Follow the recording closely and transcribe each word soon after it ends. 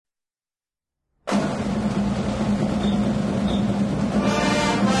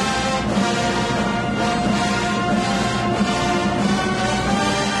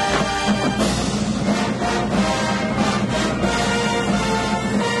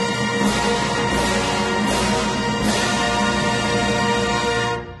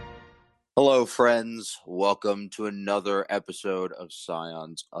Hello, friends. Welcome to another episode of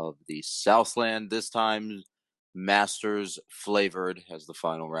Scions of the Southland. This time, Masters flavored, as the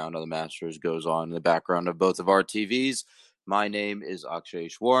final round of the Masters goes on in the background of both of our TVs. My name is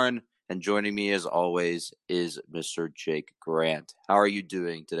Akshay Warren, and joining me, as always, is Mr. Jake Grant. How are you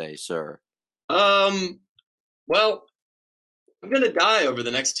doing today, sir? Um, well, I'm gonna die over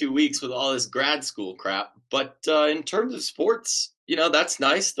the next 2 weeks with all this grad school crap. But in terms of sports, that's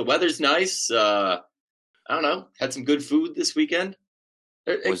nice. The weather's nice. I don't know. Had some good food this weekend.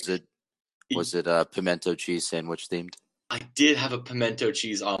 Was it it- was it pimento cheese sandwich themed? I did have a pimento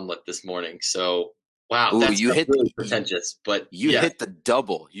cheese omelet this morning. So wow, Ooh, that's really pretentious. But you yeah. hit the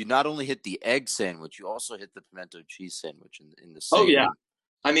double. You not only hit the egg sandwich, you also hit the pimento cheese sandwich in the Oh yeah. same.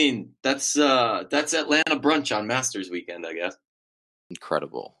 I mean, that's Atlanta brunch on Masters weekend, I guess.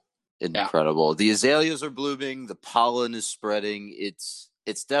 Incredible. Yeah. Incredible. The azaleas are blooming, the pollen is spreading. It's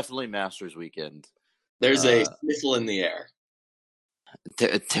definitely Masters weekend. There's a Uh, sniffle in the air.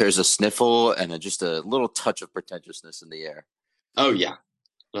 there's a sniffle and just a little touch of pretentiousness in the air. Oh yeah.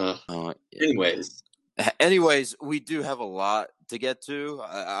 Yeah. Anyways. Anyways, we do have a lot to get to.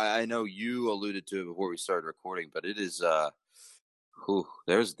 I know you alluded to it before we started recording, but it is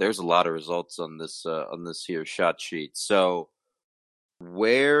there's a lot of results on this here shot sheet. So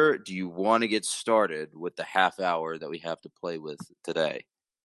where do you want to get started with the half hour that we have to play with today?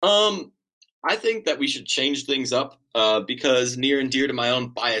 Um, I think that we should change things up because near and dear to my own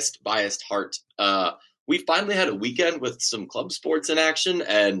biased heart, we finally had a weekend with some club sports in action,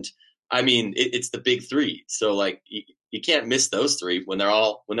 and I mean it's the big three. So like you can't miss those three when they're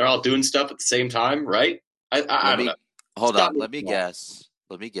all doing stuff at the same time, right? I Let don't know. me It's hold got on. me. Let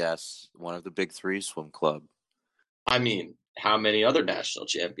me guess. One of the big three swim club. I mean, how many other national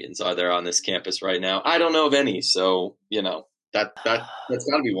champions are there on this campus right now? I don't know of any. So that's got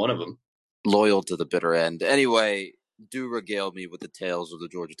to be one of them. Loyal to the bitter end. Anyway, do regale me with the tales of the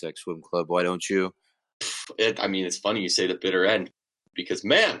Georgia Tech Swim Club. Why don't you? I mean, it's funny you say the bitter end because,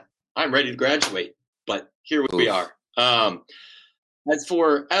 man, I'm ready to graduate. But here we Oof. are. As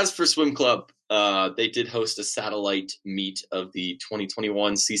for Swim Club, they did host a satellite meet of the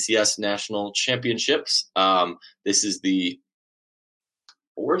 2021 CCS National Championships. This is the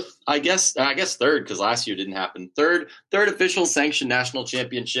fourth, I guess third, because last year didn't happen. Third official sanctioned national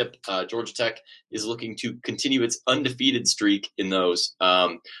championship. Georgia Tech is looking to continue its undefeated streak in those.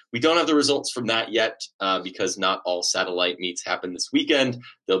 We don't have the results from that yet because not all satellite meets happen this weekend.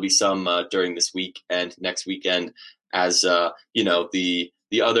 There'll be some during this week and next weekend, as the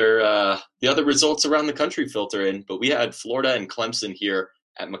other results around the country filter in. But we had Florida and Clemson here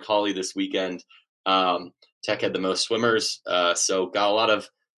at Macaulay this weekend. Tech had the most swimmers, so got a lot of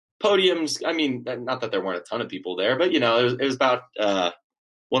podiums. I mean, not that there weren't a ton of people there, but it was about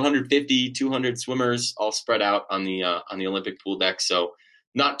 150, 200 swimmers all spread out on the Olympic pool deck. So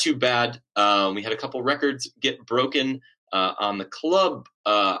not too bad. We had a couple records get broken on the club.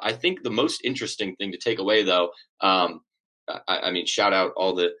 I think the most interesting thing to take away, though, I mean, shout out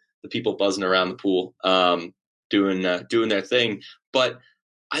all the people buzzing around the pool, doing their thing, but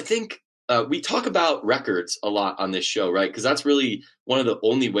I think we talk about records a lot on this show, right? Because that's really one of the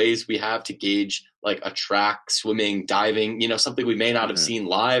only ways we have to gauge like a track, swimming, diving, something we may not have Mm-hmm. seen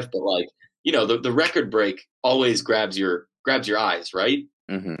live, but like, the record break always grabs your eyes, right?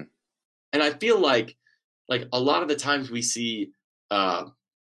 Mm-hmm. And I feel like a lot of the times we see, for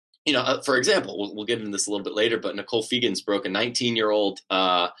example, we'll get into this a little bit later, but Nicole Fegans broke a 19-year-old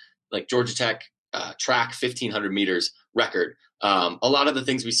like Georgia Tech track 1,500 meters record. A lot of the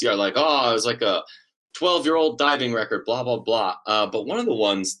things we see are like, oh, it was like a 12-year-old diving record, blah, blah, blah. But one of the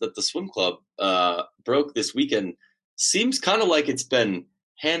ones that the swim club broke this weekend seems kind of like it's been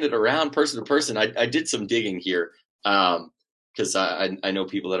handed around person to person. I did some digging here because I know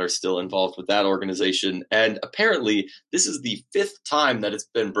people that are still involved with that organization. And apparently this is the fifth time that it's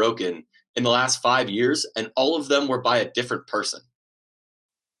been broken in the last 5 years, and all of them were by a different person.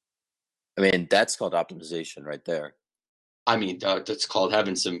 I mean, that's called optimization right there. I mean, that's called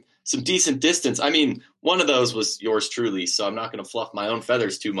having some decent distance. I mean, one of those was yours truly, so I'm not going to fluff my own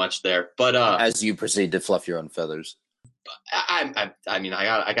feathers too much there. But As you proceed to fluff your own feathers. I mean, I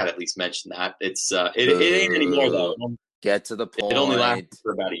got to at least mention that it ain't anymore though. Get to the It only lasted point.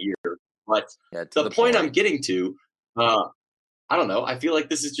 for about a year. But Get to the the point I'm point. getting to, I don't know. I feel like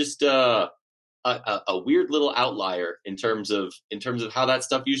this is just a weird little outlier in terms of how that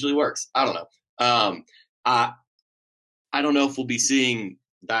stuff usually works. I don't know. I I don't know if we'll be seeing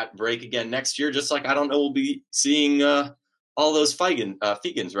that break again next year. Just like I don't know we'll be seeing all those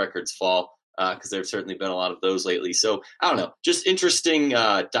Fegans records fall. because there's certainly been a lot of those lately. So I don't know, just interesting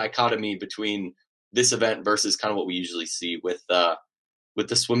dichotomy between this event versus kind of what we usually see with the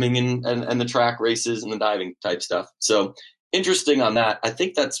swimming and the track races and the diving type stuff. So interesting on that. I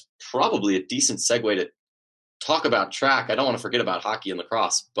think that's probably a decent segue to talk about track. I don't want to forget about hockey and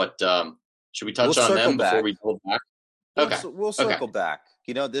lacrosse, but should we touch on them before we go back? Okay. We'll circle back.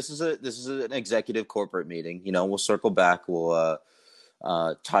 This is an executive corporate meeting. We'll circle back. We'll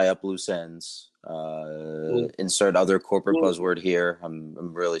tie up loose ends. Insert other corporate buzzword here.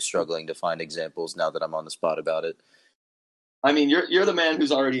 I'm really struggling to find examples now that I'm on the spot about it. I mean, you're the man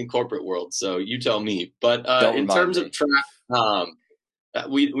who's already in corporate world, so you tell me. But in terms of track,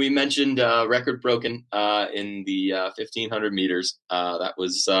 we mentioned record broken in the 1500 meters. That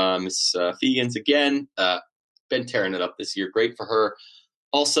was Miss Fegans again. Been tearing it up this year. Great for her.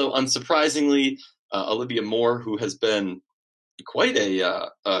 Also, unsurprisingly, Olivia Moore, who has been quite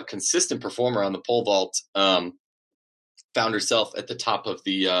a consistent performer on the pole vault, found herself at the top of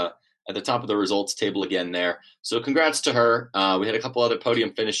the results table again there. So congrats to her. We had a couple other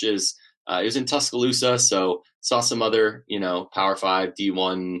podium finishes. It was in Tuscaloosa, so saw some other, Power 5,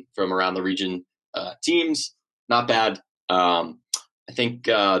 D1 from around the region teams. Not bad. I think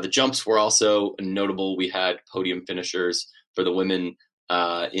the jumps were also notable. We had podium finishers for the women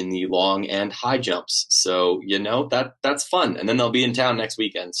in the long and high jumps. So, that's fun. And then they'll be in town next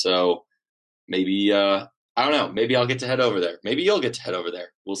weekend. So maybe, I don't know, maybe I'll get to head over there. Maybe you'll get to head over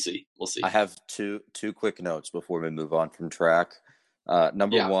there. We'll see. I have two quick notes before we move on from track.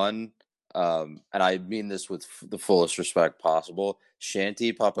 Number one, and I mean this with the fullest respect possible,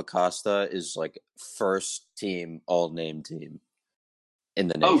 Shanti Papacosta is like first team, all-name team in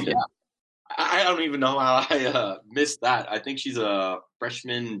the nation. Oh, yeah. I don't even know how I missed that. I think she's a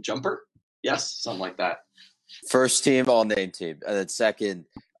freshman jumper. Yes, something like that. First team, all-name team. And then second,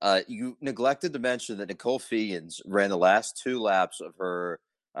 you neglected to mention that Nicole Fegans ran the last 2 laps of her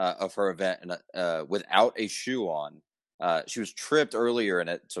event and without a shoe on. She was tripped earlier in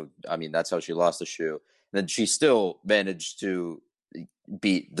it, so I mean that's how she lost the shoe. And then she still managed to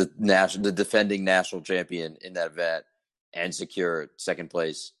beat the defending national champion in that event and secure second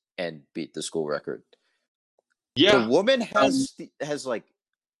place and beat the school record. Yeah, the woman has like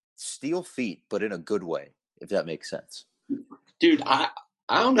steel feet, but in a good way, if that makes sense. Dude, I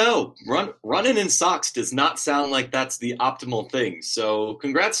don't know. Running in socks does not sound like that's the optimal thing. So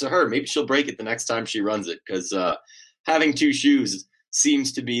congrats to her. Maybe she'll break it the next time she runs it, because having 2 shoes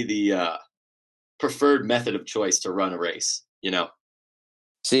seems to be the preferred method of choice to run a race.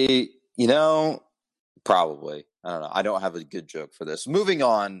 See, probably. I don't know. I don't have a good joke for this. Moving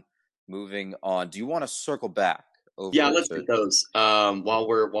on. Do you want to circle back over? Yeah, let's get those. While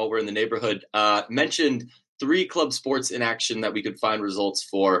we're in the neighborhood, mentioned 3 club sports in action that we could find results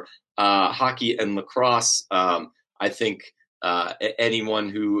for: hockey and lacrosse. I think anyone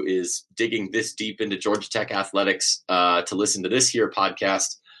who is digging this deep into Georgia Tech athletics to listen to this here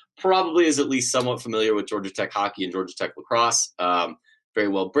podcast probably is at least somewhat familiar with Georgia Tech hockey and Georgia Tech lacrosse. Very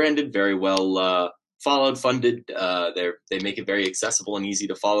well branded, very well followed, funded. They make it very accessible and easy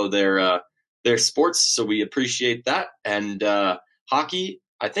to follow their sports, so we appreciate that. And hockey,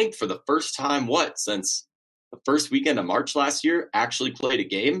 I think for the first time, since the first weekend of March last year, actually played a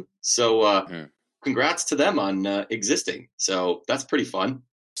game. So congrats to them on existing. So that's pretty fun.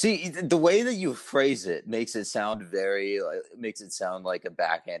 See, the way that you phrase it makes it sound like a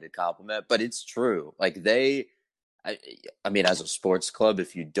backhanded compliment, but it's true. Like I mean, as a sports club,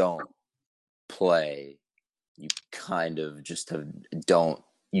 if you don't play, you kind of just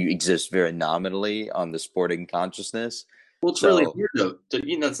you exist very nominally on the sporting consciousness. Well, it's really weird though.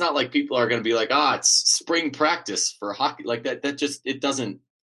 It's not like people are going to be like, it's spring practice for hockey. Like that just, it doesn't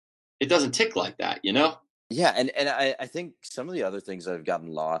tick like that, Yeah, and I think some of the other things that have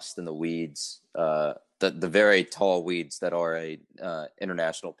gotten lost in the weeds, the very tall weeds that are a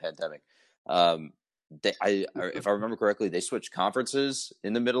international pandemic. If I remember correctly, they switched conferences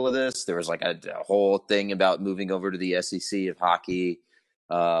in the middle of this. There was like a whole thing about moving over to the SEC of hockey.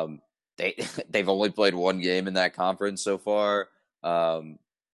 They've only played 1 game in that conference so far. I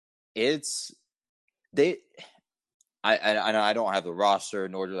don't have the roster,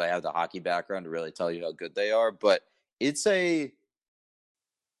 nor do I have the hockey background to really tell you how good they are, but it's a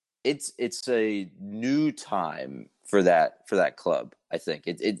new time for that club. I think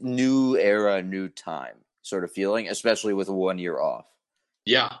it's new era, new time sort of feeling, especially with 1 year off.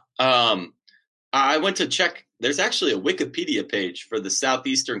 Yeah. I went to check. There's actually a Wikipedia page for the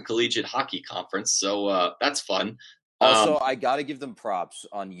Southeastern Collegiate Hockey Conference, so that's fun. Also, I got to give them props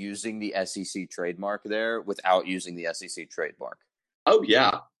on using the SEC trademark there without using the SEC trademark. Oh,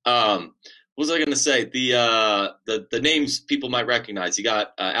 yeah. what was I going to say? The names people might recognize. You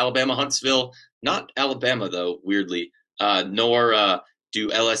got Alabama Huntsville, not Alabama though. Weirdly, nor do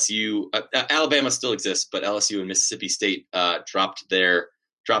LSU. Alabama still exists, but LSU and Mississippi State dropped their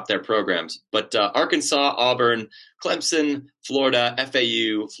programs. But Arkansas, Auburn, Clemson, Florida,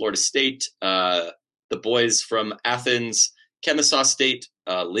 FAU, Florida State, the boys from Athens, Kennesaw State,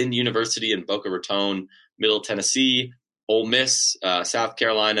 Lynn University in Boca Raton, Middle Tennessee, Ole Miss, South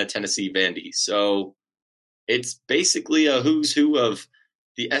Carolina, Tennessee, Vandy. So it's basically a who's who of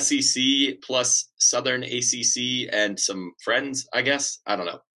the SEC plus Southern ACC and some friends, I guess. I don't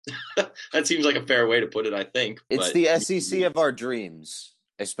know. That seems like a fair way to put it, I think. It's but the SEC of our dreams,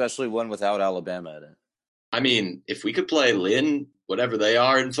 especially one without Alabama in it. I mean, if we could play Lynn, whatever they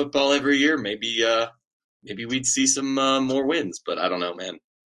are in football every year, maybe we'd see some more wins. But I don't know, man.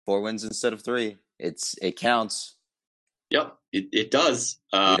 4 wins instead of 3. It counts. Yep, it does.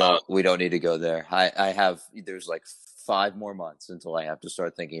 We don't need to go there. I have there's like 5 more months until I have to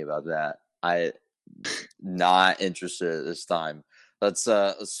start thinking about that. I not interested at this time. Let's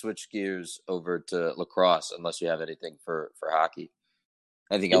switch gears over to lacrosse unless you have anything for hockey.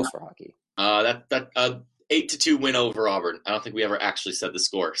 Anything else for hockey? That 8-2 win over Auburn. I don't think we ever actually said the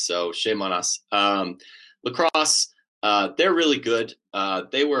score, so shame on us. Lacrosse, they're really good.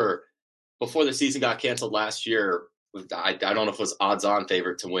 They were, before the season got canceled last year, I don't know if it was odds-on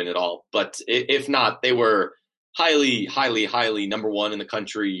favorite to win at all, but if not, they were highly, highly, highly number one in the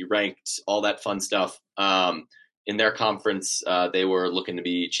country, ranked, all that fun stuff. In their conference, they were looking to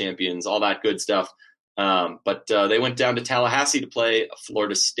be champions, all that good stuff. But they went down to Tallahassee to play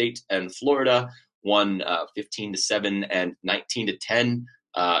Florida State and Florida, won 15-7 and 19-10.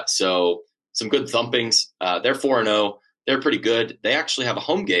 So some good thumpings. They're 4-0. They're pretty good. They actually have a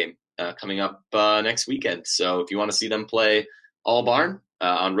home game coming up next weekend. So if you want to see them play All Barn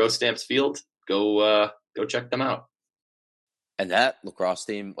on Rose Stamps Field, go check them out. And that lacrosse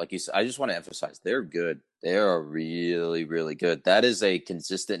team, like you said, I just want to emphasize, they're good. They are really, really good. That is a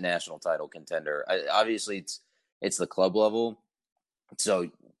consistent national title contender. Obviously, it's the club level, so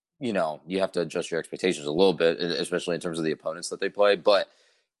you have to adjust your expectations a little bit, especially in terms of the opponents that they play. But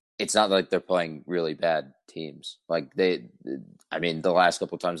it's not like they're playing really bad teams. Like the last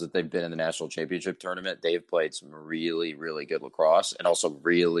couple of times that they've been in the national championship tournament, they've played some really, really good lacrosse and also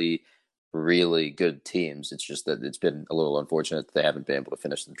really, really good teams. It's just that it's been a little unfortunate that they haven't been able to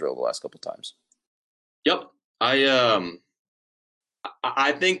finish the drill the last couple of times. Yep. I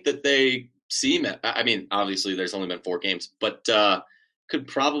think that they seem, I mean, obviously there's only been 4 games, but could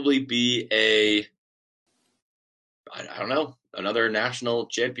probably be I don't know, another national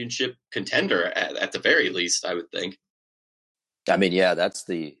championship contender at the very least, I would think. I mean, yeah, that's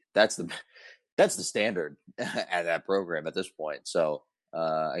the standard at that program at this point. So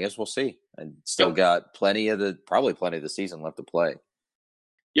I guess we'll see. And still got probably plenty of the season left to play.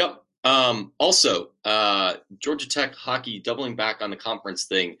 Yep. Also, Georgia Tech hockey, doubling back on the conference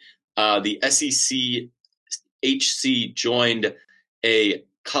thing. The SEC HC joined a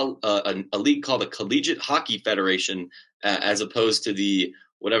league called the Collegiate Hockey Federation, as opposed to the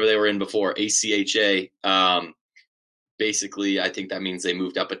whatever they were in before, ACHA. Basically, I think that means they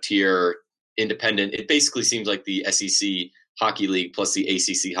moved up a tier, independent. It basically seems like the SEC Hockey League plus the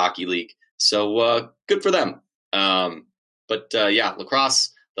ACC Hockey League. So good for them. Yeah,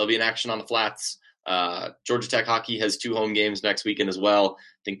 lacrosse, they'll be in action on the flats. Georgia Tech hockey has 2 home games next weekend as well.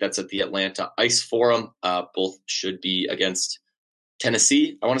 I think that's at the Atlanta Ice Forum. Both should be against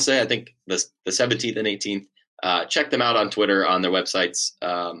Tennessee, I want to say. I think the 17th and 18th. Check them out on Twitter, on their websites,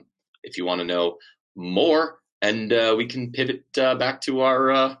 if you want to know more. And we can pivot back to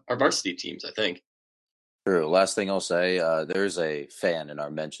our varsity teams, I think. True. Last thing I'll say, there's a fan in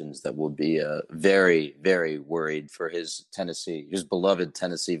our mentions that will be very, very worried for his beloved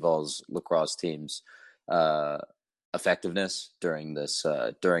Tennessee Vols lacrosse team's effectiveness during this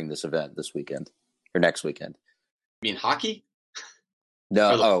event this weekend or next weekend. You mean hockey?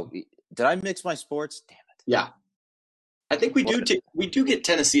 No. Did I mix my sports? Damn it. Yeah. I think we do get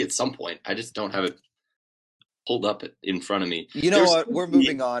Tennessee at some point. I just don't have it pulled up in front of me. You know what? We're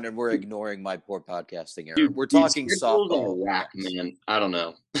moving on and we're ignoring my poor podcasting error. We're talking softball. Whack, man. I don't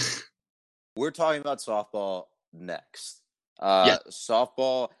know. We're talking about softball next.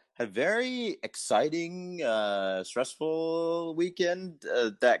 Softball had a very exciting, stressful weekend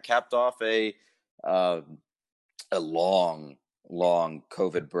that capped off a long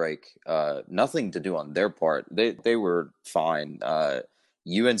COVID break. Nothing to do on their part. They were fine.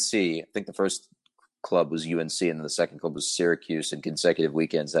 UNC, I think the first club was UNC and the second club was Syracuse, and consecutive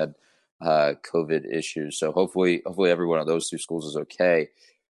weekends had COVID issues. So hopefully every one of those 2 schools is okay.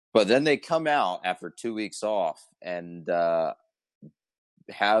 But then they come out after 2 weeks off and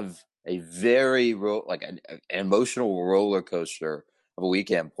have a very an emotional roller coaster of a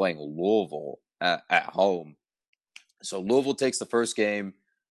weekend playing Louisville at home. So Louisville takes the first game.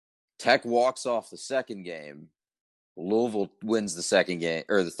 Tech walks off the second game. Louisville wins the second game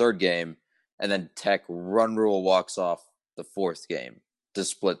or the third game, and then Tech run rule walks off the fourth game to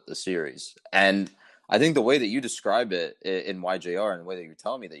split the series. And I think the way that you describe it in YJR and the way that you're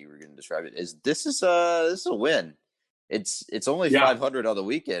telling me that you were going to describe it is this is a win. It's only 500 on the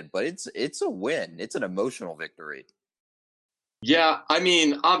weekend, but it's a win. It's an emotional victory. Yeah, I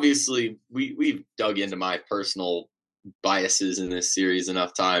mean, obviously, we've dug into my personal biases in this series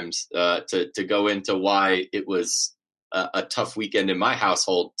enough times to go into why it was a tough weekend in my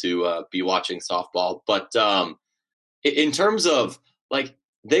household to be watching softball. But in terms of, like,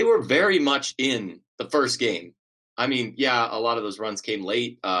 they were very much in the first game. I mean, yeah, a lot of those runs came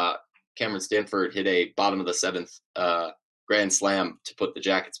late. Cameron Stanford hit a bottom of the seventh grand slam to put the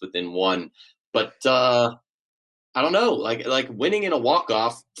Jackets within one. But I don't know, like winning in a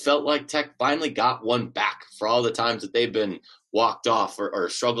walk-off felt like Tech finally got one back for all the times that they've been walked off or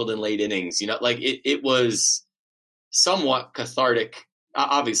struggled in late innings. You know, like it was somewhat cathartic.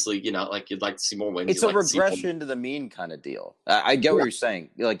 Obviously, you know, like you'd like to see more wins. It's a regression to the mean kind of deal. I get what you're saying.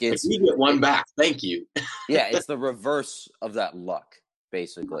 Like it's you get one back. Thank you. Yeah, it's the reverse of that luck,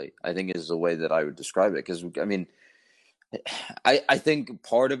 basically. I think is the way that I would describe it. Because I mean, I think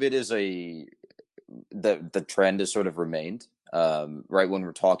part of it is the trend has sort of remained. Right when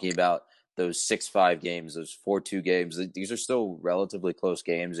we're talking about those 6-5 games, those 4-2 games, these are still relatively close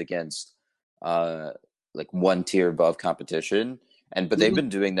games against like one tier above competition. But they've been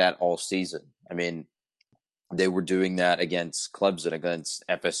doing that all season. I mean, they were doing that against Clemson, against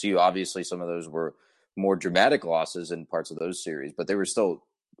FSU. Obviously, some of those were more dramatic losses in parts of those series, but they were still.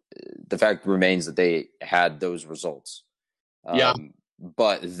 The fact remains that they had those results. Yeah.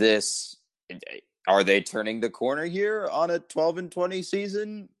 But this, are they turning the corner here on a 12-20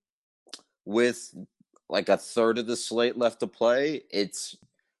 season with like a third of the slate left to play? It's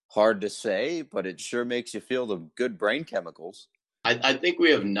hard to say, but it sure makes you feel the good brain chemicals. I think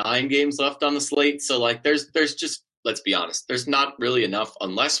we have 9 games left on the slate. So, like, there's just, let's be honest, there's not really enough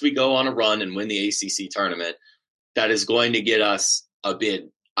unless we go on a run and win the ACC tournament that is going to get us a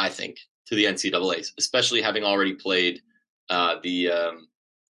bid, I think, to the NCAAs, especially having already played the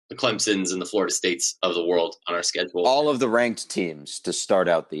Clemsons and the Florida States of the world on our schedule. All of the ranked teams to start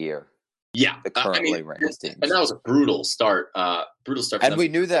out the year. Yeah, the currently ranked teams, and that was a brutal start. And we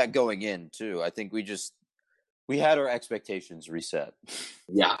knew that going in too. I think we had our expectations reset.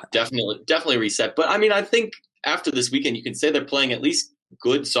 Yeah, definitely reset. But I mean, I think after this weekend, you can say they're playing at least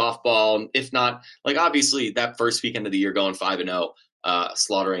good softball. If not, like obviously that first weekend of the year, going 5-0,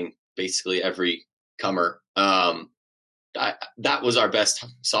 slaughtering basically every comer. That was our best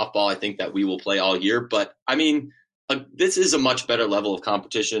softball I think that we will play all year. But I mean, this is a much better level of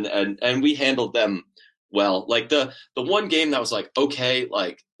competition, and we handled them well. Like the one game that was like, okay,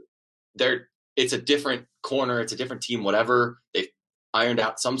 like it's a different corner, it's a different team, whatever. They've ironed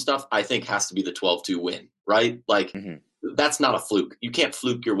out some stuff. I think has to be the 12-2 win, right? Like that's not a fluke. You can't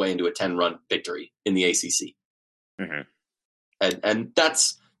fluke your way into a 10-run victory in the ACC. And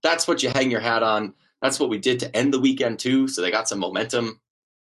that's what you hang your hat on. That's what we did to end the weekend too. So they got some momentum.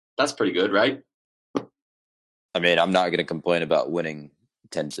 That's pretty good, right? I mean, I'm not going to complain about winning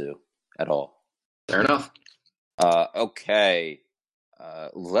 10-2 at all. Fair enough. Okay.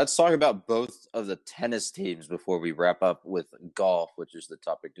 Let's talk about both of the tennis teams before we wrap up with golf, which is the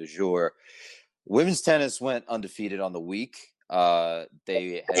topic du jour. Women's tennis went undefeated on the week.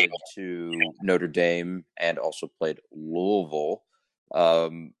 They headed to Notre Dame and also played Louisville.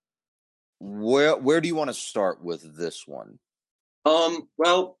 Where do you want to start with this one?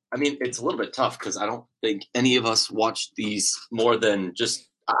 Well, I mean, it's a little bit tough because I don't think any of us watched these more than just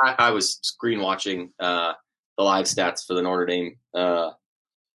I was screen watching the live stats for the Notre Dame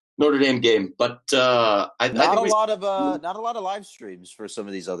game, but not a lot of live streams for some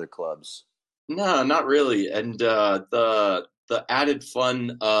of these other clubs. No, not really. And the added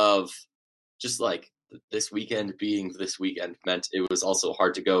fun of just like this weekend being this weekend meant it was also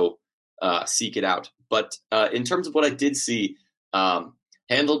hard to go seek it out. But in terms of what I did see,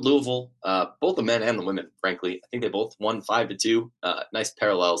 handled Louisville, both the men and the women, frankly. I think they both won 5-2. Nice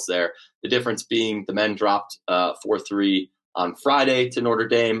parallels there. The difference being the men dropped 4-3 on Friday to Notre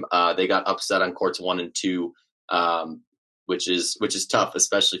Dame. They got upset on courts 1 and 2, which is tough,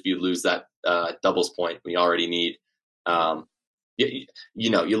 especially if you lose that doubles point we already need.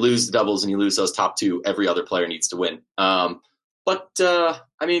 You lose the doubles and you lose those top 2. Every other player needs to win. But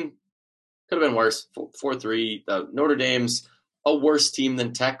I mean, could have been worse. 4-3. Notre Dame's a worse team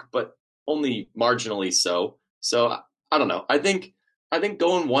than Tech, but only marginally so. So I don't know. I think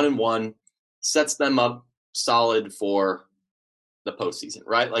going 1-1 sets them up solid for the postseason,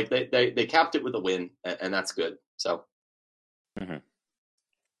 right? Like they capped it with a win, and that's good. So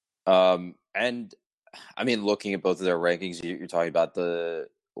And I mean, looking at both of their rankings, you're talking about the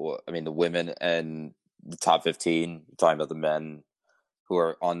women and the top 15. You're talking about the men who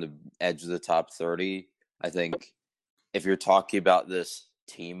are on the edge of the top 30. I think if you're talking about this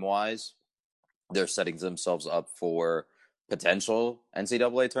team wise, they're setting themselves up for potential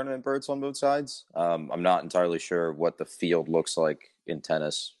NCAA tournament berths on both sides. I'm not entirely sure what the field looks like in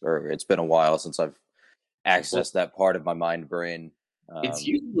tennis, or it's been a while since I've well, accessed that part of my mind brain. it's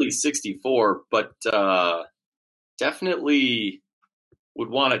usually 64, but definitely would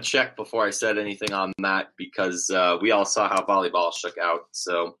want to check before I said anything on that because we all saw how volleyball shook out.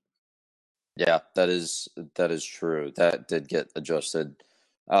 So Yeah, that is true. That did get adjusted.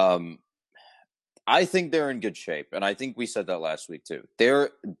 Um, I think they're in good shape, and I think we said that last week too. They're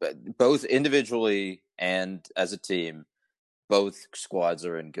both individually and as a team. Both squads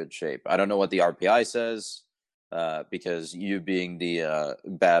are in good shape. I don't know what the RPI says because you, being the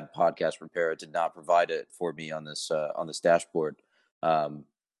bad podcast preparer, did not provide it for me on this dashboard.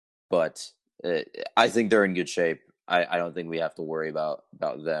 But I think they're in good shape. I don't think we have to worry about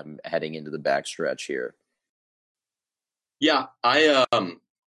them heading into the backstretch here. yeah,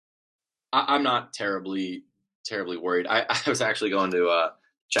 I'm not terribly worried. I was actually going to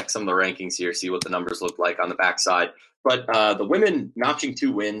check some of the rankings here, see what the numbers look like on the backside. But the women notching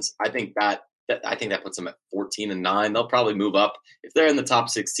 2 wins, I think that puts them at 14-9. They'll probably move up if they're in the top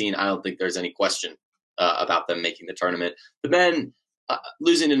 16. I don't think there's any question about them making the tournament. The men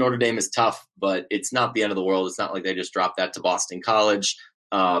losing to Notre Dame is tough, but it's not the end of the world. It's not like they just dropped that to Boston College.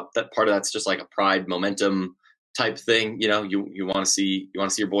 That part of that's just like a pride momentum type thing. You know, you want to see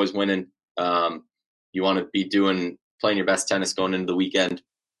your boys winning. You want to be playing your best tennis going into the weekend,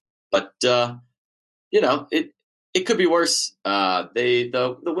 but it could be worse.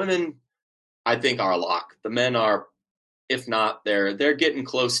 The women, I think, are a lock. The men are, if not, they're getting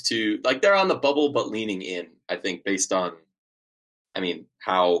close to, like, they're on the bubble but leaning in. I think based on,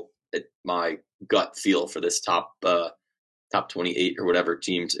 how my gut feel for this top 28 or whatever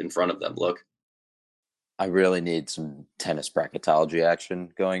teams in front of them look. I really need some tennis bracketology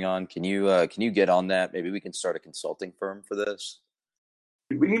action going on. Can you get on that? Maybe we can start a consulting firm for this.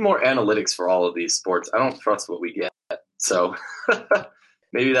 We need more analytics for all of these sports. I don't trust what we get. So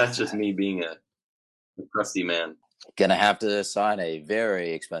maybe that's just me being a crusty man. Gonna have to sign a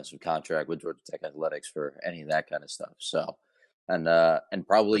very expensive contract with Georgia Tech Athletics for any of that kind of stuff. So, and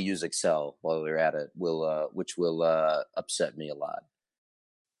probably use Excel while we're at it. Which will upset me a lot.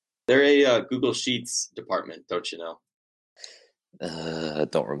 They're a Google Sheets department, don't you know?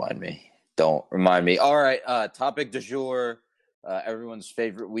 Don't remind me. Don't remind me. All right. Topic du jour. Everyone's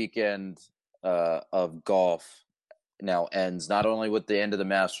favorite weekend of golf now ends not only with the end of the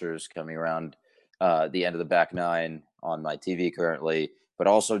Masters coming around, the end of the back nine on my TV currently, but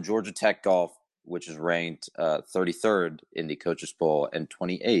also Georgia Tech golf, which is ranked 33rd in the Coaches Poll and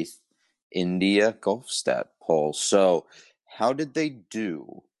 28th in the Golf Stat Poll. So, how did they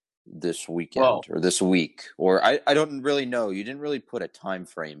do this weekend or this week? Or I don't really know. You didn't really put a time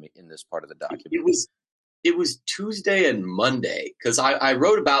frame in this part of the document. It was Tuesday and Monday because I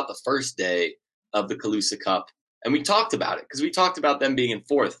wrote about the first day of the Calusa Cup. And we talked about it because we talked about them being in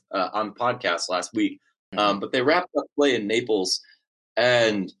 4th on the podcast last week. But they wrapped up play in Naples.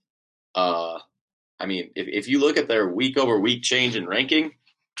 And, if you look at their week-over-week change in ranking,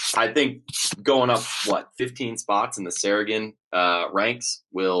 I think going up, 15 spots in the Saragan ranks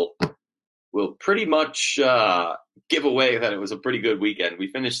will pretty much give away that it was a pretty good weekend. We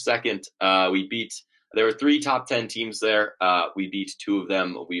finished 2nd. There were 3 top 10 teams there. We beat 2 of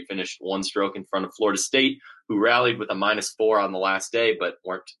them. We finished 1 stroke in front of Florida State, who rallied with a -4 on the last day, but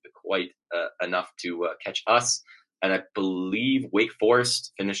weren't quite enough to catch us. And I believe Wake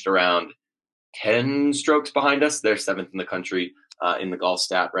Forest finished around 10 strokes behind us. They're 7th in the country in the golf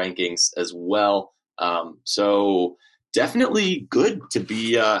stat rankings as well. So definitely good to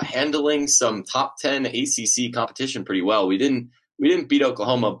be handling some top 10 ACC competition pretty well. We didn't beat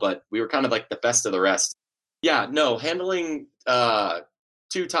Oklahoma, but we were kind of like the best of the rest. Yeah, no, handling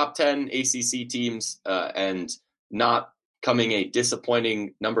 2 top 10 ACC teams and not coming a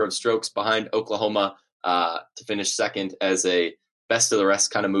disappointing number of strokes behind Oklahoma to finish 2nd as a best of the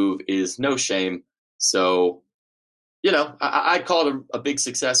rest kind of move is no shame. So, I'd call it a big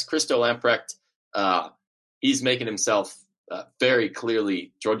success. Christo Lamprecht, he's making himself very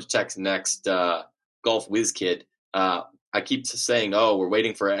clearly Georgia Tech's next golf whiz kid. I keep saying, oh, we're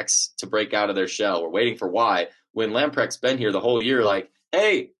waiting for X to break out of their shell. We're waiting for Y. When Lamprecht's been here the whole year, like,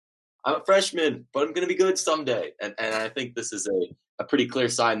 hey, I'm a freshman, but I'm going to be good someday. And I think this is a pretty clear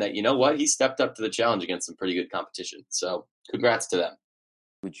sign that, you know what, he stepped up to the challenge against some pretty good competition. So congrats to them.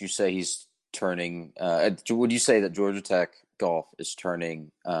 Would you say he's turning would you say that Georgia Tech golf is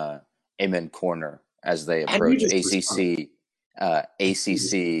turning Amen Corner as they approach ACC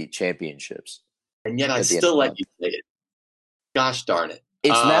championships? And yet I still let you say it. Gosh darn it.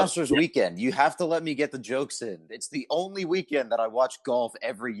 It's Masters weekend. You have to let me get the jokes in. It's the only weekend that I watch golf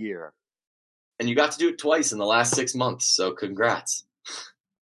every year. And you got to do it twice in the last 6 months, so congrats.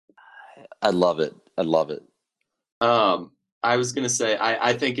 I love it. I love it. I was going to say,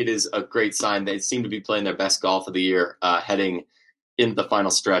 I think it is a great sign. They seem to be playing their best golf of the year heading into the final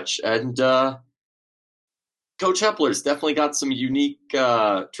stretch. And Coach Hepler's definitely got some unique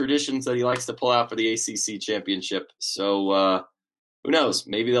traditions that he likes to pull out for the ACC championship. So who knows?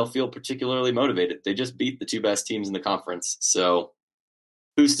 Maybe they'll feel particularly motivated. They just beat the two best teams in the conference. So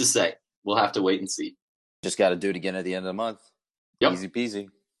who's to say? We'll have to wait and see. Just got to do it again at the end of the month. Yep. Easy peasy.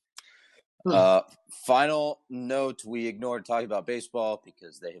 Final note, we ignored talking about baseball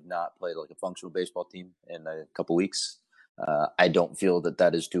because they have not played like a functional baseball team in a couple weeks. I don't feel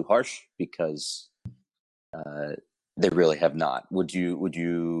that is too harsh because they really have not. Would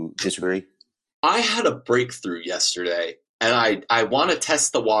you disagree? I had a breakthrough yesterday, and I want to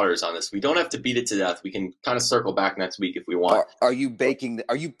test the waters on this. We don't have to beat it to death. We can kind of circle back next week if we want. Are you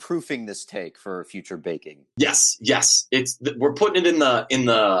proofing this take for future baking? Yes. We're putting it in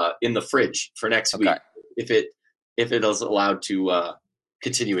the fridge for next week if it is allowed to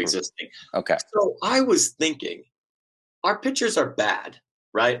continue existing. Okay. So I was thinking, our pitchers are bad,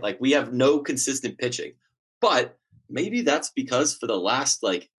 right? Like we have no consistent pitching, but maybe that's because for the last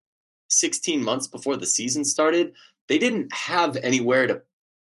 16 months before the season started, they didn't have anywhere to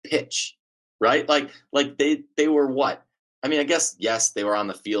pitch, right? Like they were what? I mean, I guess, yes, they were on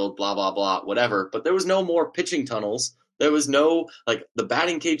the field, blah, blah, blah, whatever, but there was no more pitching tunnels. There was no, the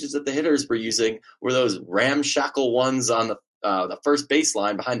batting cages that the hitters were using were those ramshackle ones on the first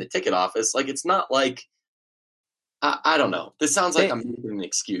baseline behind the ticket office. Like, it's not like, I don't know. This sounds like I'm making an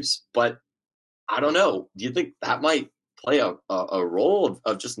excuse, but I don't know. Do you think that might play a role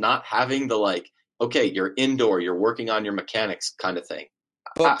of just not having the okay, you're indoor, you're working on your mechanics kind of thing?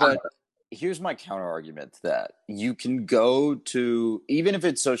 But here's my counter argument to that. You can go to, even if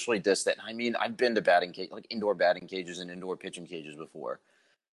it's socially distant. I mean, I've been to batting cage, indoor batting cages and indoor pitching cages before.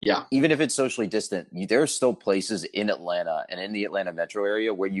 Yeah. Even if it's socially distant, there are still places in Atlanta and in the Atlanta metro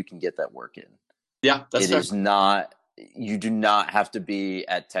area where you can get that work in. Yeah, that's fair. It is not, you do not have to be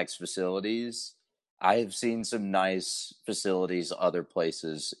at Tech's facilities. I have seen some nice facilities other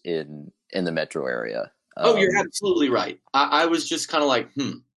places in the metro area. Oh, you're absolutely right. I was just kind of like,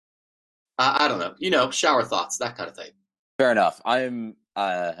 I don't know, shower thoughts, that kind of thing. Fair enough. I'm,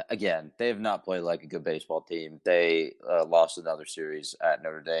 again, they have not played like a good baseball team. They lost another series at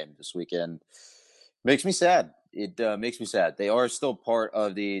Notre Dame this weekend. Makes me sad. It makes me sad. They are still part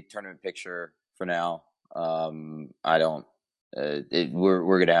of the tournament picture for now. I don't.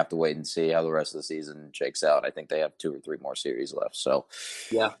 We're gonna have to wait and see how the rest of the season shakes out. I think they have 2 or 3 more series left. So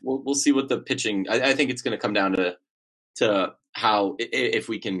yeah, we'll see what the pitching. I think it's going to come down to how, if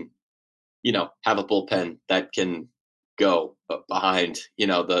we can, have a bullpen that can go behind.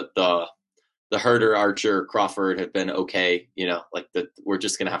 The Herder, Archer, Crawford have been okay. We're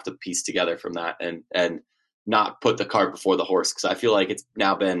just going to have to piece together from that and not put the cart before the horse, because I feel like it's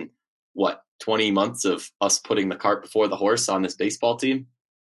now been 20 months of us putting the cart before the horse on this baseball team.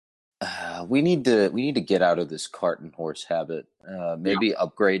 We need to get out of this cart and horse habit. Maybe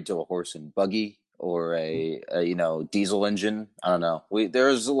upgrade to a horse and buggy or a diesel engine. I don't know.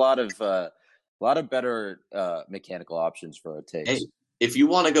 There's a lot of better mechanical options for our takes. Hey, if you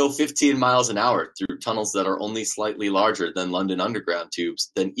want to go 15 miles an hour through tunnels that are only slightly larger than London Underground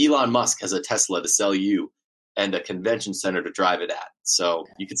tubes, then Elon Musk has a Tesla to sell you and a convention center to drive it at. So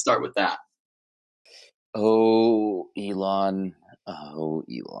you could start with that. Oh, Elon. All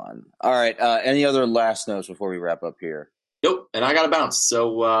right. Any other last notes before we wrap up here? Nope. And I got to bounce.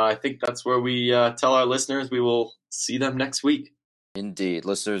 So I think that's where we tell our listeners we will see them next week. Indeed.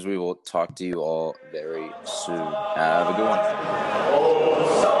 Listeners, we will talk to you all very soon. Have a good one.